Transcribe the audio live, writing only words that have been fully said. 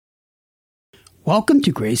Welcome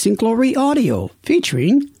to Grace and Glory Audio,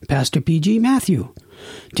 featuring Pastor P.G. Matthew.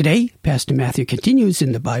 Today, Pastor Matthew continues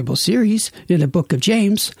in the Bible series in the book of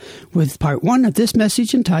James with part 1 of this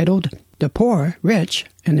message entitled, The Poor Rich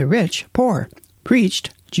and the Rich Poor, preached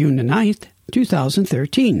June the 9th,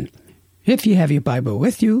 2013. If you have your Bible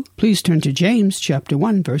with you, please turn to James chapter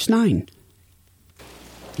 1, verse 9.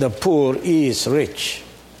 The poor is rich.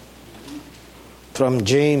 From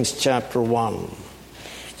James chapter 1.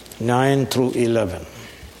 9 through 11.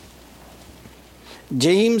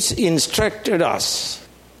 James instructed us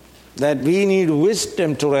that we need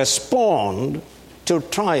wisdom to respond to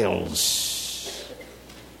trials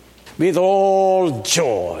with all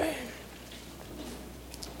joy,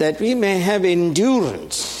 that we may have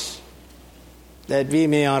endurance, that we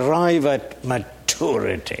may arrive at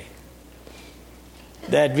maturity,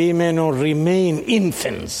 that we may not remain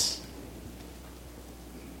infants.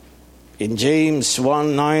 In James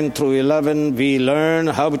 1, 9 through 11, we learn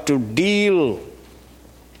how to deal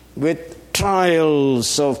with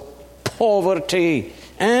trials of poverty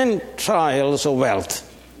and trials of wealth.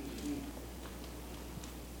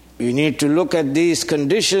 We need to look at these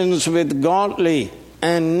conditions with godly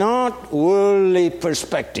and not worldly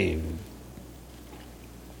perspective.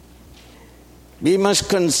 We must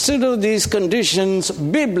consider these conditions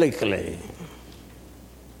biblically.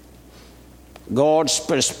 God's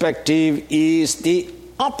perspective is the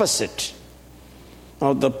opposite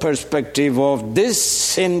of the perspective of this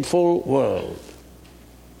sinful world.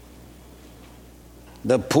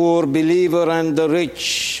 The poor believer and the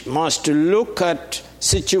rich must look at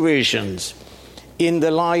situations in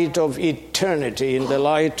the light of eternity, in the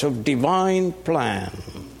light of divine plan.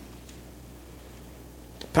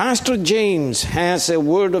 Pastor James has a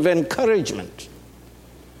word of encouragement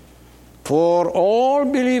for all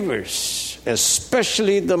believers,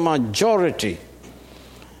 especially the majority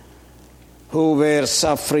who were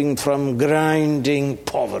suffering from grinding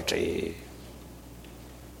poverty.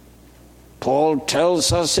 Paul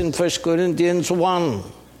tells us in 1 Corinthians 1,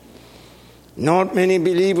 not many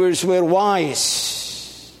believers were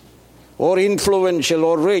wise or influential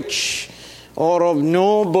or rich or of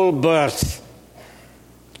noble birth.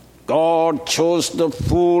 God chose the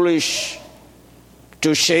foolish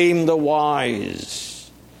to shame the wise.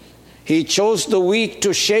 He chose the weak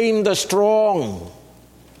to shame the strong.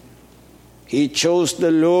 He chose the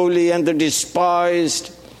lowly and the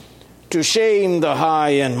despised to shame the high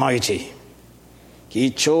and mighty. He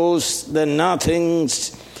chose the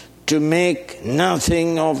nothings to make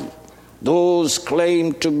nothing of those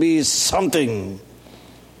claimed to be something,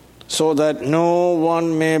 so that no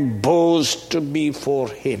one may boast before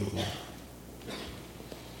him.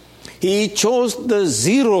 He chose the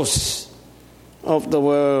zeros of the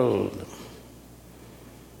world,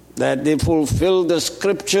 that they fulfill the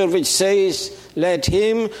scripture which says, let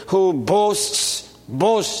him who boasts,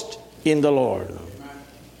 boast in the Lord.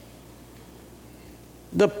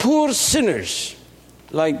 The poor sinners,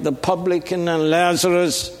 like the publican and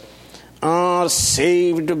Lazarus, are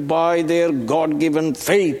saved by their God-given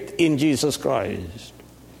faith in Jesus Christ.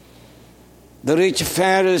 The rich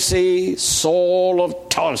Pharisee, Saul of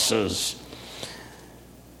Tarsus,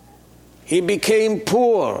 he became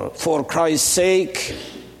poor for Christ's sake.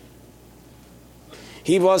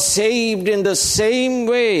 He was saved in the same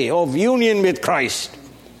way of union with Christ.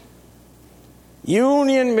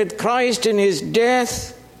 Union with Christ in his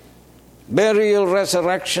death, burial,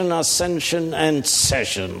 resurrection, ascension, and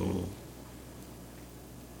session.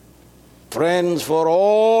 Friends, for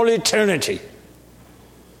all eternity,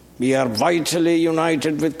 we are vitally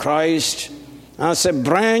united with Christ as a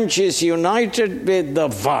branch is united with the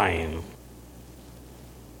vine.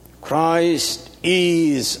 Christ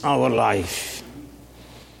is our life.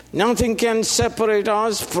 Nothing can separate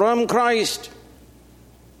us from Christ.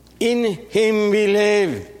 In him we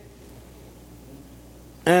live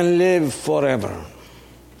and live forever.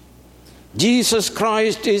 Jesus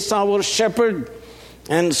Christ is our shepherd,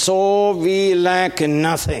 and so we lack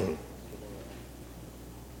nothing.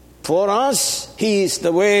 For us, he is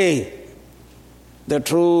the way, the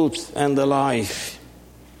truth, and the life.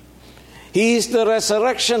 He is the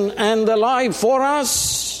resurrection and the life for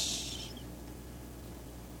us.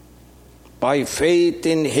 By faith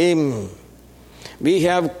in him, we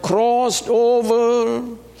have crossed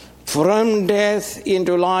over from death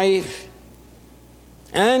into life,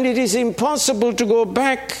 and it is impossible to go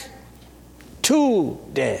back to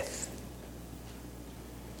death.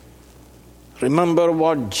 Remember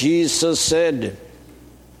what Jesus said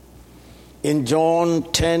in John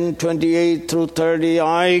 10:28 through 30,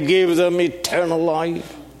 I give them eternal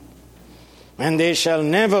life, and they shall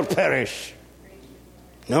never perish,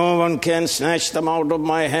 No one can snatch them out of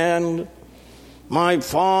my hand. My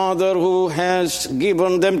Father who has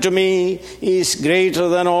given them to me is greater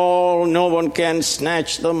than all. No one can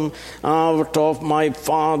snatch them out of my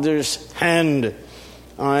Father's hand.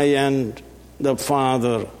 I and the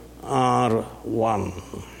Father are one.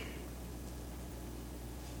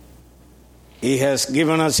 He has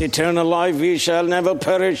given us eternal life. We shall never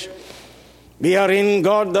perish. We are in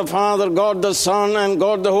God the Father, God the Son, and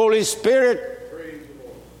God the Holy Spirit.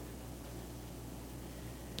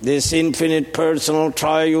 This infinite personal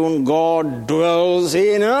triune God dwells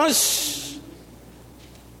in us.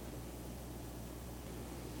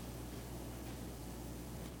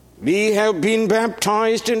 We have been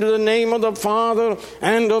baptized into the name of the Father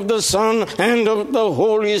and of the Son and of the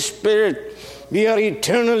Holy Spirit. We are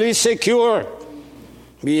eternally secure.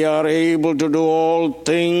 We are able to do all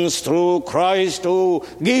things through Christ who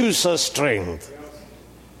gives us strength.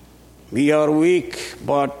 We are weak,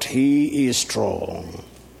 but He is strong.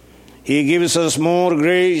 He gives us more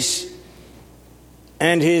grace,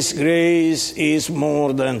 and His grace is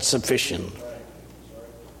more than sufficient.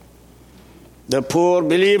 The poor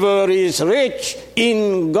believer is rich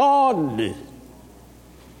in God.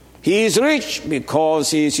 He is rich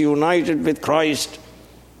because he is united with Christ.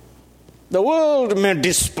 The world may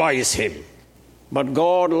despise him, but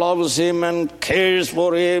God loves him and cares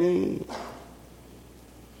for him.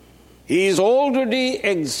 He is already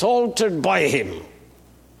exalted by Him.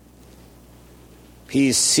 He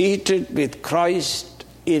is seated with Christ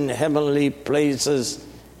in heavenly places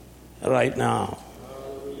right now.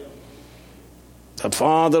 The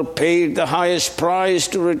Father paid the highest price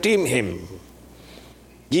to redeem him.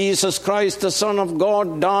 Jesus Christ, the Son of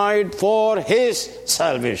God, died for his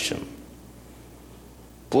salvation.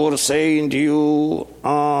 Poor saint, you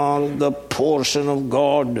are the portion of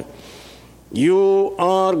God. You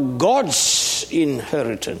are God's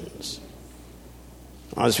inheritance.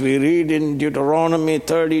 As we read in Deuteronomy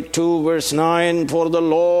 32, verse 9, for the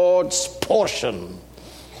Lord's portion,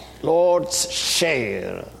 Lord's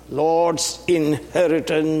share, Lord's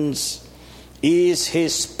inheritance is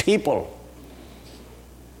His people.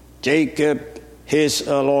 Jacob, His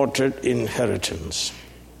allotted inheritance.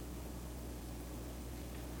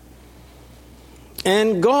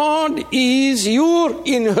 And God is your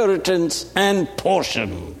inheritance and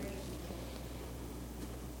portion.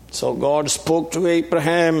 So God spoke to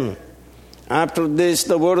Abraham. After this,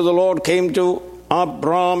 the word of the Lord came to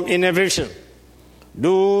Abram in a vision.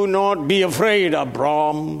 Do not be afraid,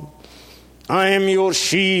 Abram. I am your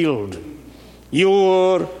shield,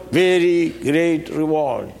 your very great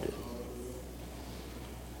reward.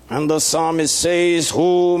 And the psalmist says,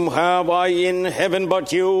 whom have I in heaven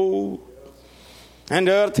but you? And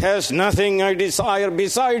earth has nothing I desire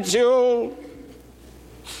besides you.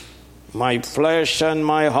 My flesh and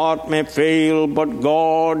my heart may fail, but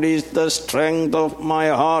God is the strength of my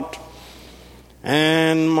heart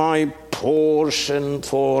and my portion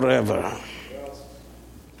forever.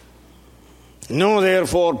 Know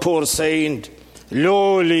therefore, poor saint,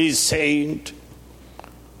 lowly saint,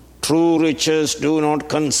 true riches do not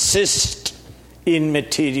consist in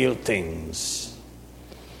material things.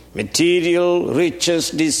 Material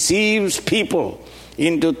riches deceives people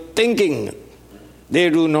into thinking they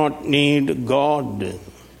do not need God.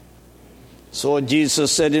 So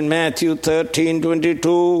Jesus said in Matthew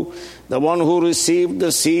 13:22, the one who received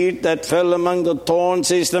the seed that fell among the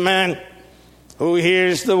thorns is the man who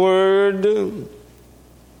hears the word,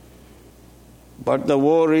 but the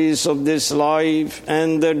worries of this life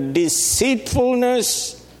and the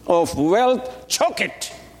deceitfulness of wealth choke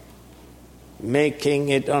it, making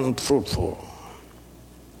it unfruitful.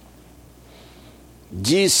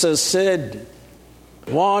 Jesus said,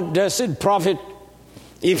 what does it profit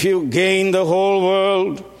if you gain the whole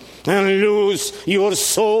world and lose your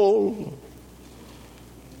soul?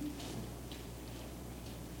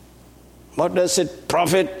 What does it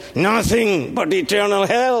profit? Nothing but eternal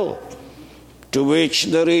hell, to which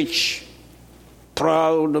the rich,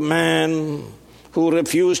 proud man who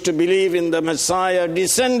refused to believe in the Messiah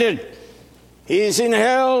descended. He is in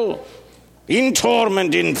hell, in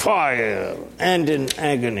torment, in fire, and in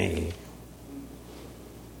agony.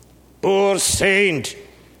 Poor saint,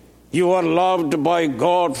 you are loved by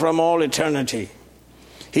God from all eternity.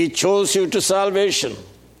 He chose you to salvation.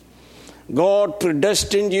 God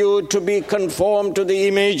predestined you to be conformed to the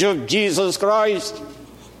image of Jesus Christ.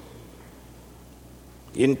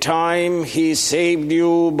 In time, He saved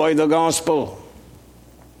you by the gospel.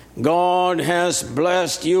 God has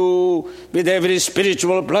blessed you with every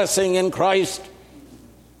spiritual blessing in Christ.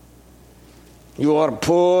 You are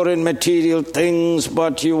poor in material things,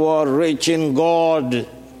 but you are rich in God.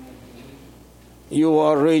 you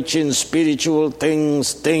are rich in spiritual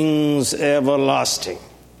things, things everlasting.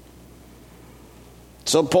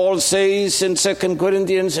 So Paul says in 2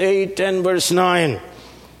 Corinthians 8 and verse 9,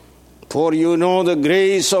 for you know the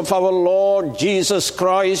grace of our Lord Jesus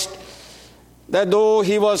Christ, that though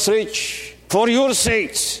he was rich, for your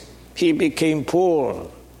sakes he became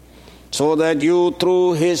poor, so that you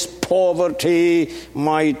through his poverty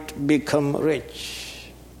might become rich.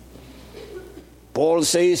 Paul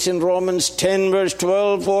says in Romans 10 verse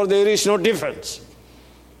 12, for there is no difference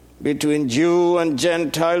between Jew and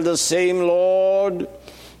Gentile, the same Lord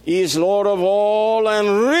is Lord of all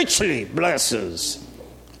and richly blesses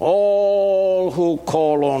all who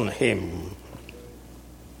call on him.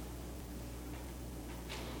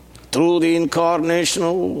 Through the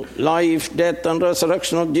incarnational life, death, and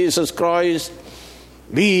resurrection of Jesus Christ,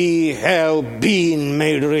 we have been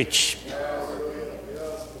made rich.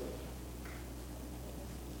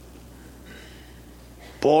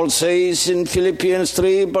 Paul says in Philippians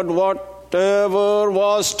 3, but whatever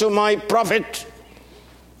was to my profit,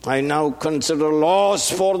 I now consider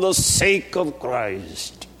loss for the sake of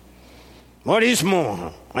Christ. What is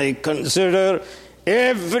more, I consider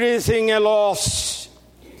everything a loss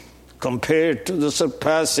compared to the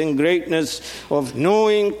surpassing greatness of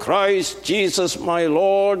knowing Christ Jesus my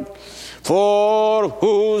Lord, for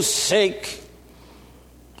whose sake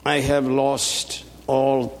I have lost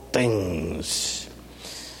all things.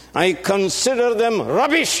 I consider them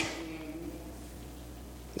rubbish,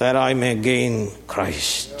 that I may gain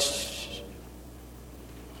Christ.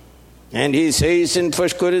 And he says in 1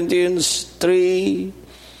 Corinthians 3,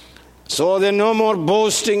 so then no more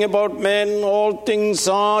boasting about men, all things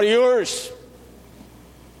are yours.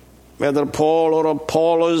 Whether Paul or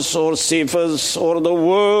Apollos or Cephas or the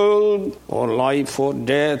world or life or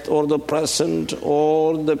death or the present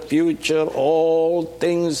or the future, all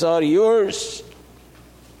things are yours.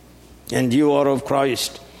 And you are of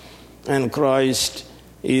Christ, and Christ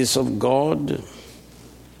is of God.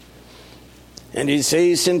 And he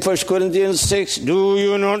says in 1 Corinthians 6, do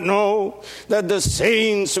you not know that the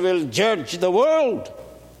saints will judge the world?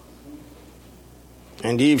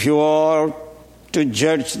 And if you are to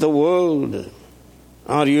judge the world,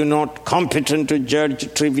 are you not competent to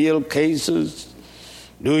judge trivial cases?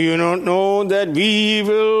 Do you not know that we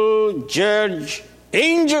will judge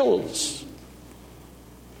angels?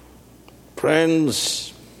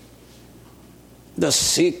 Friends, the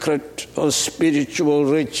secret of spiritual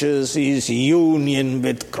riches is union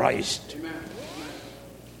with Christ,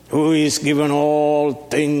 who is given all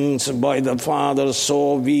things by the Father,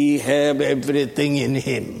 so we have everything in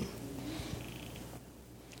him.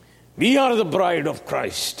 We are the bride of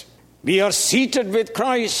Christ. We are seated with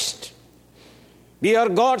Christ. We are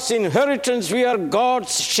God's inheritance. We are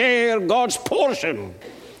God's share, God's portion.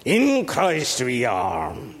 In Christ we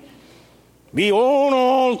are. We own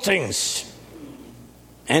all things,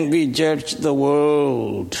 and we judge the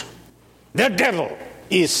world. The devil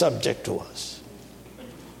is subject to us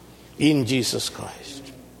in Jesus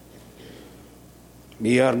Christ.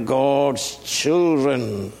 We are God's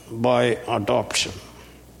children by adoption.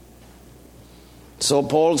 So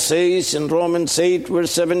Paul says in Romans 8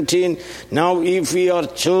 verse 17, now if we are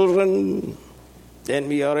children, then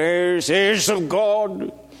we are heirs, heirs of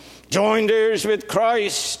God, joint heirs with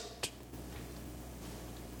Christ.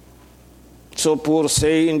 So poor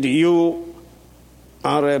saint, you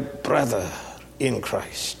are a brother in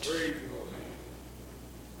Christ.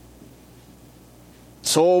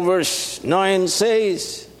 So verse 9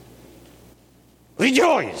 says,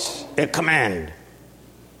 rejoice, a command,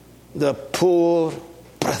 the poor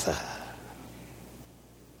brother.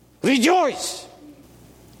 Rejoice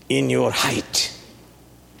in your height.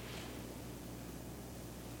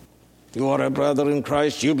 You are a brother in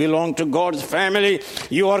Christ. You belong to God's family.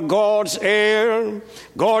 You are God's heir.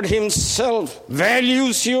 God himself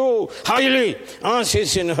values you highly as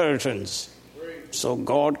his inheritance. So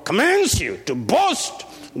God commands you to boast,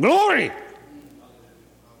 glory,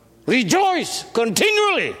 rejoice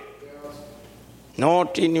continually.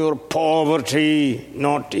 Not in your poverty,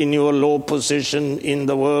 not in your low position in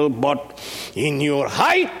the world, but in your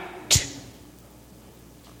height.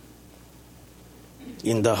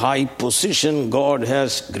 In the high position God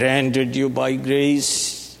has granted you by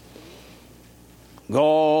grace.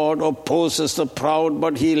 God opposes the proud,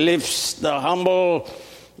 but he lifts the humble.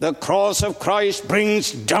 The cross of Christ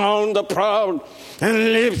brings down the proud and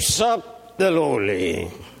lifts up the lowly.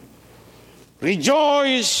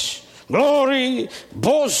 Rejoice, glory,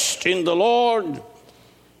 boast in the Lord,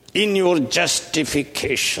 in your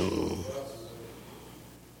justification,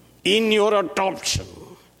 in your adoption,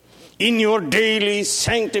 in your daily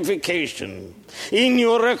sanctification, in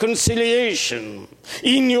your reconciliation,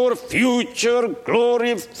 in your future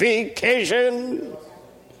glorification.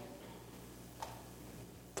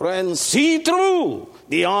 Friends, see through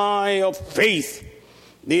the eye of faith,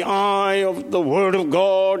 the eye of the Word of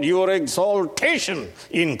God, your exaltation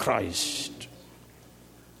in Christ.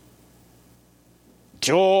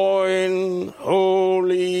 Join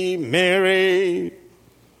Holy Mary,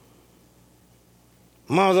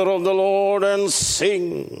 Mother of the Lord, and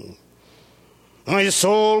sing. My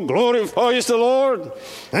soul glorifies the Lord,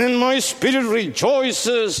 and my spirit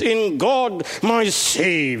rejoices in God my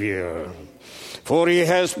Savior. For he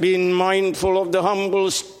has been mindful of the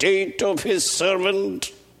humble state of his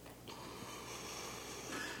servant.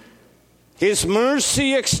 His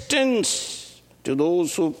mercy extends to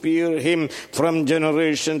those who fear him from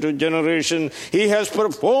generation to generation. He has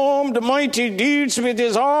performed mighty deeds with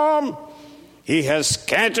his arm. He has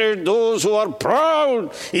scattered those who are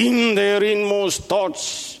proud in their inmost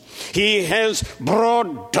thoughts. He has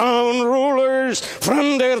brought down rulers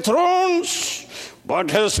from their thrones,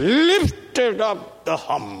 but has lifted up the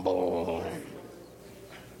humble.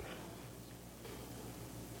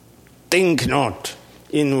 Think not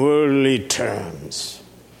in worldly terms.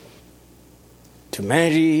 To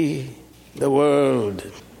marry the world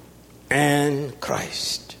and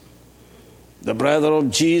Christ. The brother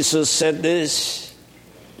of Jesus said this,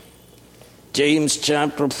 James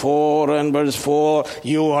chapter 4 and verse 4,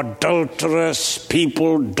 you adulterous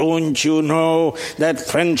people, don't you know that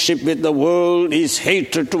friendship with the world is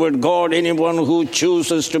hatred toward God? Anyone who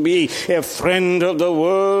chooses to be a friend of the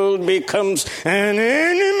world becomes an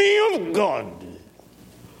enemy of God.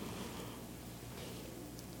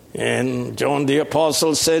 And John the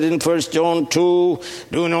Apostle said in 1 John 2,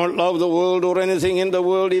 do not love the world or anything in the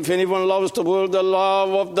world. If anyone loves the world, the love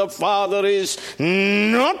of the Father is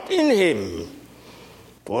not in him.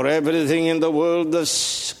 For everything in the world, the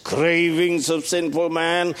cravings of sinful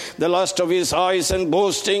man, the lust of his eyes and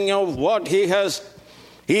boasting of what he has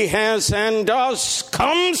and does,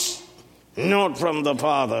 comes not from the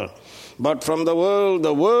Father, but from the world.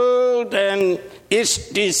 The world and its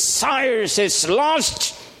desires, its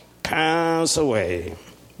lust, pass away,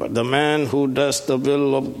 but the man who does the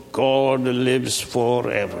will of God lives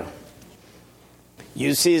forever.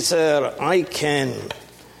 You see, sir, I can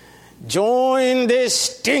join this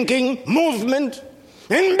stinking movement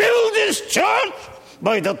and build this church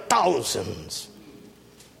by the thousands.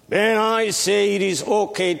 When I say it is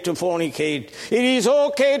okay to fornicate, it is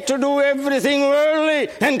okay to do everything worldly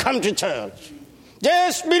and come to church.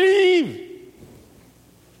 Just believe.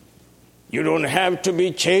 You don't have to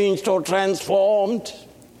be changed or transformed.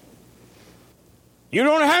 You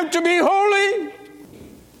don't have to be holy.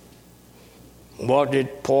 What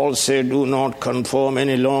did Paul say? Do not conform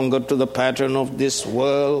any longer to the pattern of this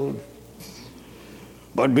world,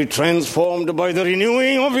 but be transformed by the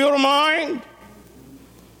renewing of your mind.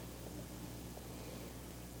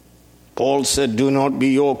 Paul said, do not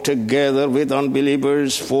be yoked together with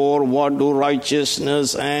unbelievers, for what do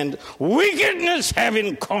righteousness and wickedness have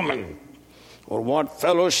in common? Or what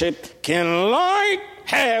fellowship can light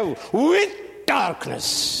have with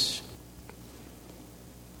darkness?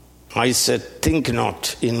 I said, think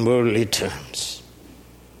not in worldly terms.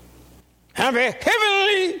 Have a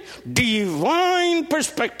heavenly, divine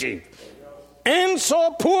perspective. And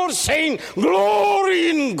so poor saying, glory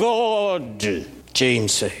in God,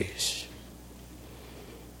 James says.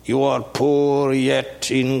 You are poor, yet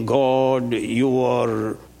in God you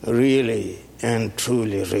are really and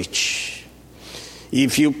truly rich.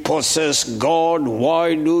 If you possess God,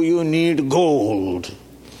 why do you need gold?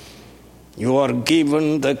 You are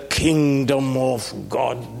given the kingdom of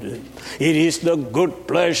God. It is the good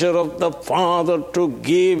pleasure of the Father to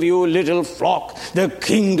give you, little flock, the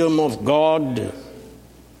kingdom of God.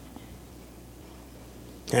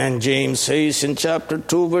 And James says in chapter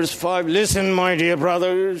 2, verse 5, listen, my dear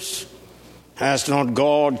brothers, has not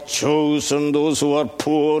God chosen those who are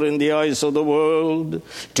poor in the eyes of the world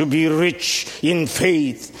to be rich in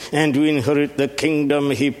faith and to inherit the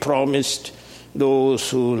kingdom he promised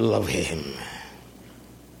those who love him?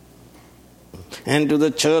 And to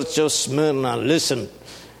the church of Smyrna, listen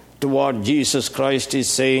to what Jesus Christ is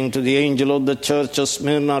saying to the angel of the church of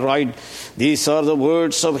Smyrna. Write, these are the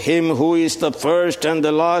words of him who is the first and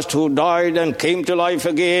the last, who died and came to life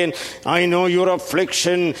again. I know your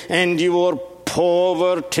affliction and your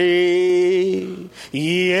poverty,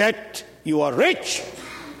 yet you are rich,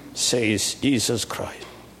 says Jesus Christ.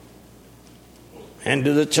 And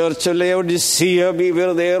to the church of Laodicea, we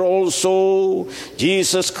were there also.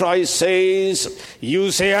 Jesus Christ says,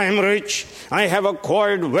 you say I am rich, I have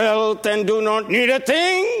acquired wealth and do not need a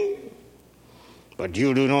thing. But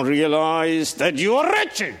you do not realize that you are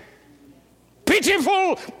wretched,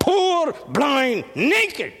 pitiful, poor, blind,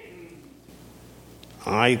 naked.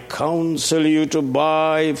 I counsel you to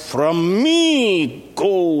buy from me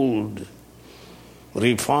gold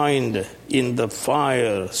refined in the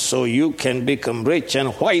fire, so you can become rich, and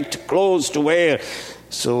white clothes to wear,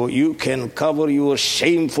 so you can cover your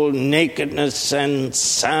shameful nakedness, and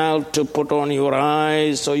salve to put on your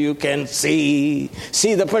eyes, so you can see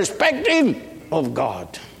the perspective of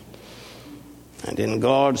God. And in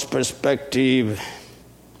God's perspective,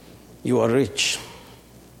 you are rich.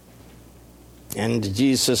 And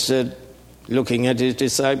Jesus said, looking at his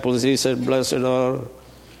disciples, he said, blessed are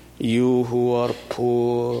you who are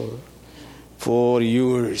poor, for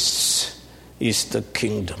yours is the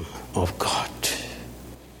kingdom of God.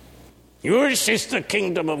 Yours is the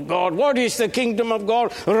kingdom of God. What is the kingdom of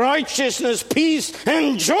God? Righteousness, peace,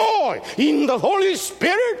 and joy in the Holy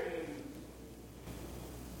Spirit.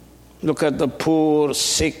 Look at the poor,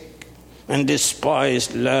 sick, and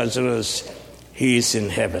despised Lazarus. He is in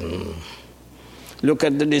heaven. Look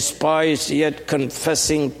at the despised yet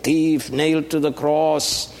confessing thief nailed to the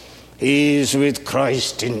cross. He is with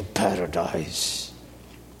Christ in paradise.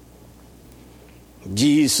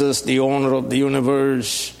 Jesus, the owner of the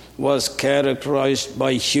universe, was characterized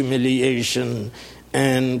by humiliation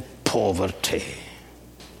and poverty.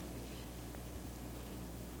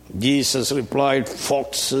 Jesus replied,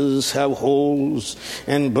 foxes have holes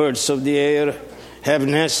and birds of the air have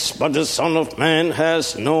nests, but the Son of Man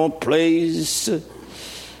has no place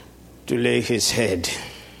to lay his head.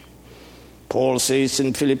 Paul says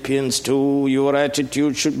in Philippians 2, your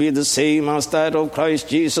attitude should be the same as that of Christ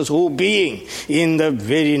Jesus, who being in the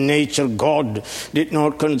very nature God, did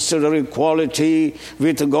not consider equality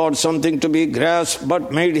with God something to be grasped,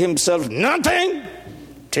 but made himself nothing,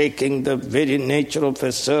 taking the very nature of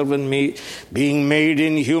a servant, being made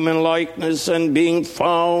in human likeness, and being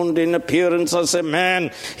found in appearance as a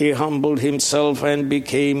man, he humbled himself and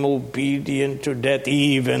became obedient to death,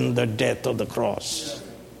 even the death of the cross.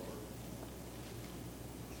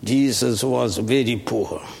 Jesus was very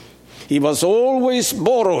poor. He was always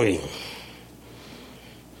borrowing.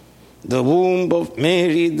 The womb of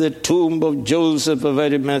Mary, the tomb of Joseph of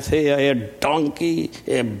Arimathea, a donkey,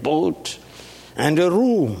 a boat, and a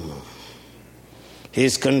room.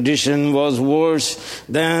 His condition was worse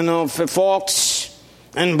than of a fox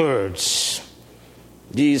and birds.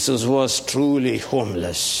 Jesus was truly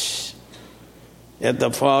homeless. Yet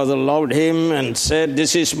the Father loved him and said,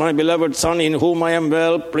 this is my beloved Son in whom I am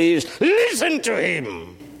well pleased. Listen to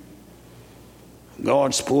him.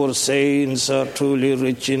 God's poor saints are truly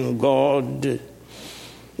rich in God.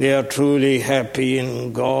 They are truly happy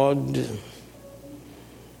in God.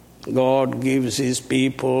 God gives his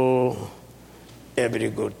people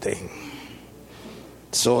every good thing.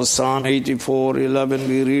 So Psalm 84:11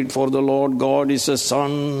 we read, for the Lord God is a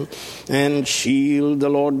sun and shield. The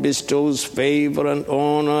Lord bestows favor and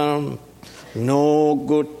honor. No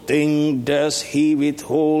good thing does he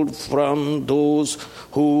withhold from those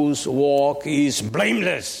whose walk is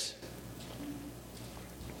blameless.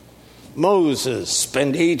 Moses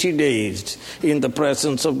spent 80 days in the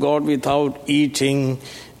presence of God without eating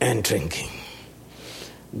and drinking.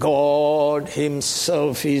 God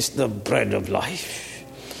himself is the bread of life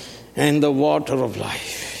and the water of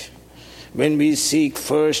life. When we seek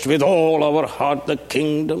first with all our heart the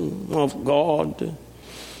kingdom of God,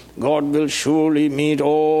 God will surely meet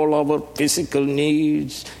all our physical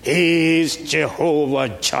needs. He is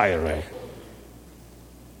Jehovah Jireh.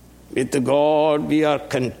 With God we are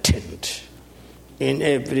content in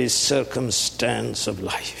every circumstance of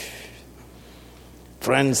life.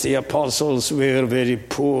 Friends, the apostles were very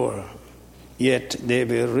poor, yet they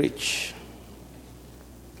were rich.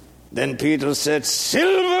 Then Peter said,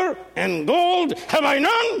 silver and gold have I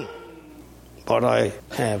none, but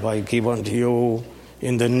I give unto you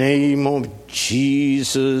in the name of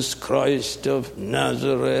Jesus Christ of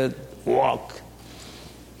Nazareth, walk.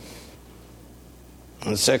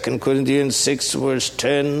 In 2 Corinthians 6 verse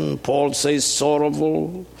 10, Paul says,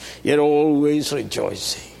 sorrowful, yet always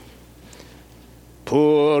rejoicing.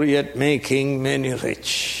 Poor, yet making many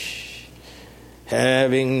rich.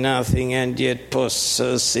 Having nothing and yet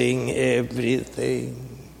possessing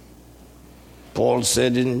everything. Paul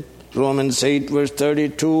said in Romans 8 verse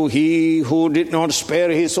 32, he who did not spare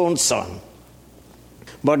his own son,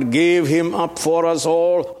 but gave him up for us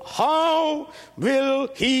all, how will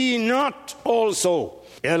he not also,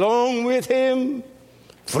 along with him,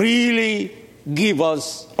 freely give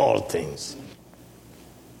us all things.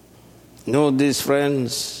 Know this,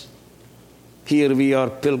 friends, here we are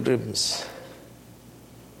pilgrims.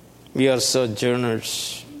 We are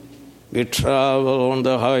sojourners. We travel on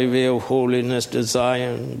the highway of holiness to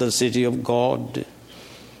Zion, the city of God,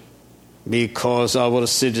 because our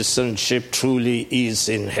citizenship truly is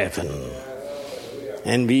in heaven.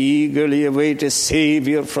 And we eagerly await a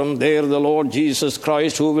Savior from there, the Lord Jesus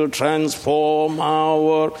Christ, who will transform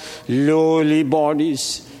our lowly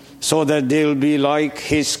bodies so that they'll be like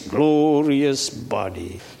His glorious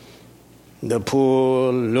body. The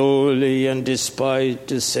poor, lowly, and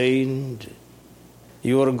despised saint,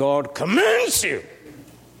 your God commands you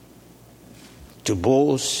to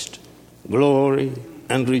boast, glory,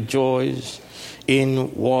 and rejoice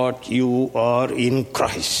in what you are in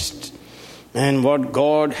Christ and what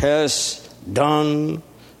God has done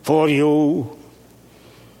for you.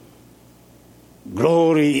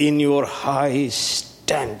 Glory in your high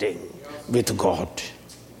standing with God.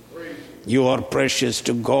 You are precious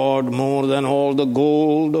to God more than all the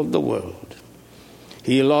gold of the world.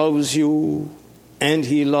 He loves you, and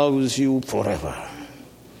He loves you forever.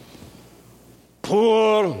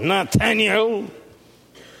 Poor Nathaniel,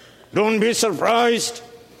 don't be surprised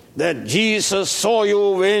that Jesus saw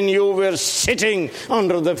you when you were sitting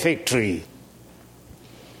under the fig tree.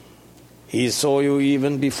 He saw you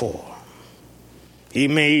even before. He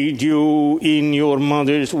made you in your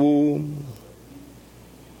mother's womb.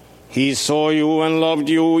 He saw you and loved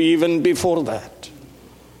you even before that.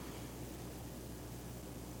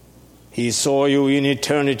 He saw you in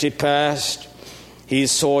eternity past. He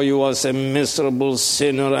saw you as a miserable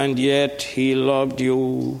sinner, and yet He loved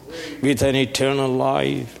you with an eternal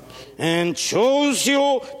life and chose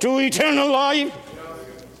you to eternal life.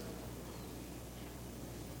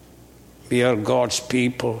 We are God's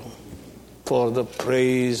people for the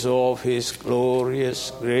praise of His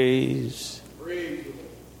glorious grace.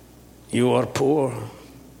 You are poor,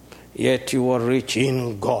 yet you are rich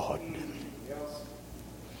in God.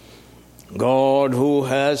 God who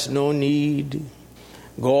has no need,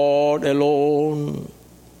 God alone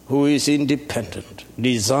who is independent,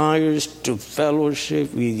 desires to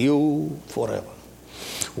fellowship with you forever.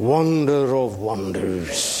 Wonder of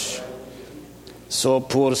wonders. So,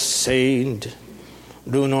 poor saint,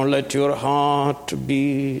 do not let your heart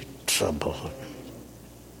be troubled.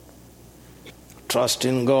 Trust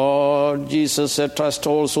in God. Jesus said, trust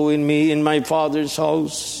also in me. In my Father's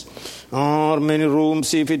house are many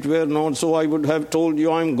rooms. If it were not so, I would have told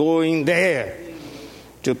you I'm going there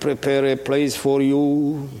to prepare a place for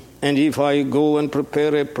you. And if I go and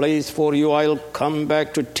prepare a place for you, I'll come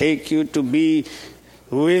back to take you to be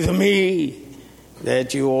with me,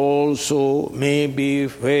 that you also may be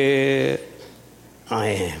where I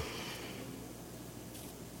am.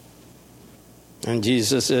 And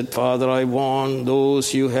Jesus said, Father, I want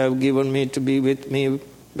those you have given me to be with me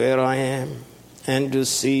where I am and to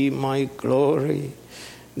see my glory,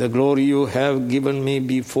 the glory you have given me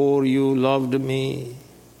before you loved me,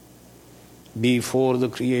 before the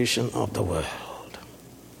creation of the world.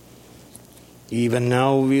 Even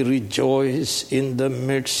now we rejoice in the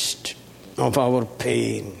midst of our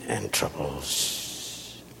pain and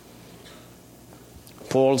troubles.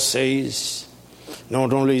 Paul says,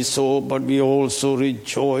 not only so, but we also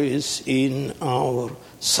rejoice in our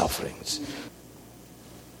sufferings.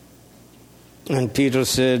 And Peter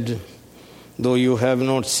said, though you have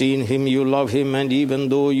not seen Him, you love Him, and even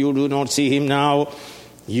though you do not see Him now,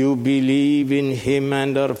 you believe in Him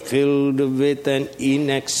and are filled with an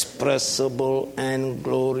inexpressible and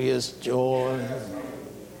glorious joy.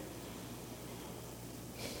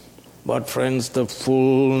 But friends, the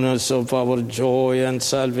fullness of our joy and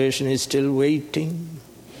salvation is still waiting.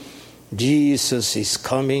 Jesus is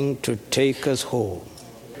coming to take us home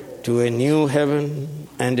to a new heaven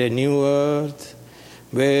and a new earth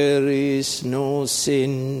where is no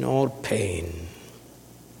sin or pain.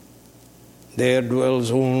 There dwells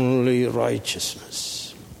only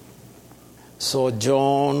righteousness. So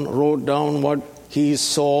John wrote down what he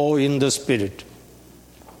saw in the Spirit.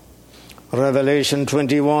 Revelation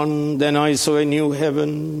 21, then I saw a new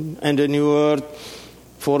heaven and a new earth,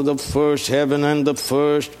 for the first heaven and the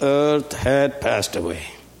first earth had passed away,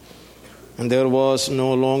 and there was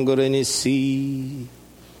no longer any sea.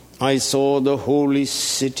 I saw the holy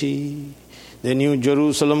city, the new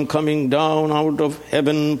Jerusalem, coming down out of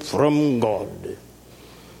heaven from God,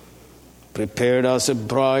 prepared as a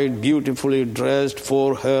bride beautifully dressed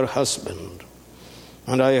for her husband.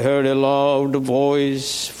 And I heard a loud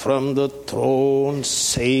voice from the throne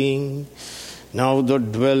saying, now the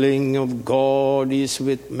dwelling of God is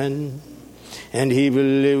with men, and he will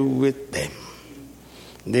live with them.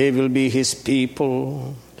 They will be his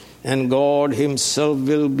people, and God himself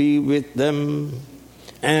will be with them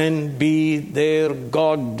and be their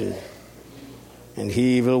God. And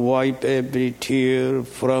he will wipe every tear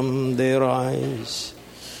from their eyes.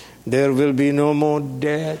 There will be no more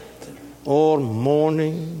death, or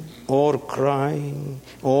mourning, or crying,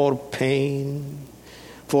 or pain,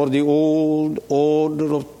 for the old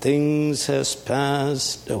order of things has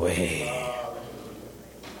passed away.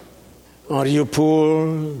 Are you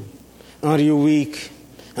poor? Are you weak?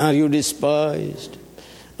 Are you despised?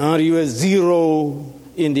 Are you a zero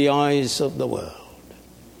in the eyes of the world?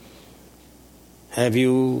 Have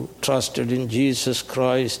you trusted in Jesus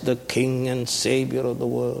Christ, the King and Savior of the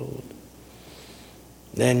world?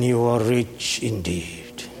 Then you are rich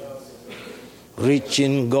indeed. Rich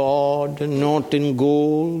in God and not in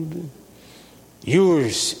gold.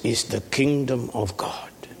 Yours is the kingdom of God.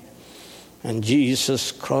 And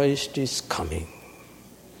Jesus Christ is coming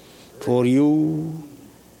for you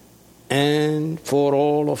and for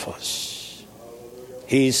all of us.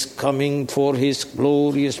 He is coming for his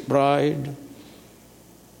glorious bride,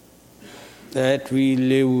 that we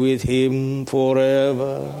live with him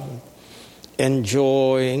forever,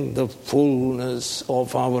 enjoying the fullness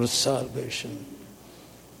of our salvation.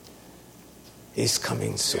 He's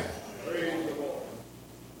coming soon.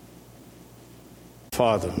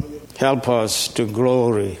 Father, help us to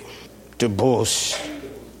glory, to boast,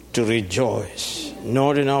 to rejoice,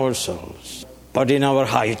 not in ourselves, but in our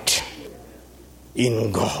height,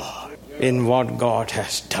 in God, in what God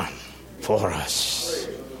has done for us.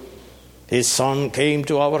 His Son came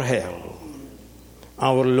to our hell,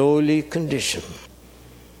 our lowly condition,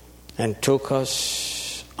 and took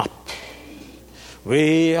us up,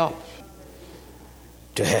 way up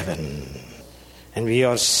to heaven. And we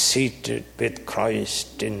are seated with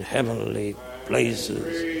Christ in heavenly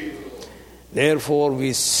places. Therefore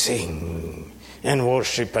we sing and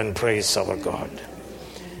worship and praise our God.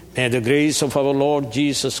 May the grace of our Lord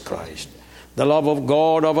Jesus Christ, the love of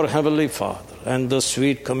God our Heavenly Father, and the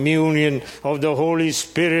sweet communion of the Holy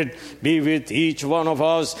Spirit be with each one of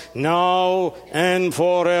us now and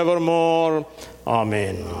forevermore.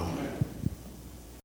 Amen.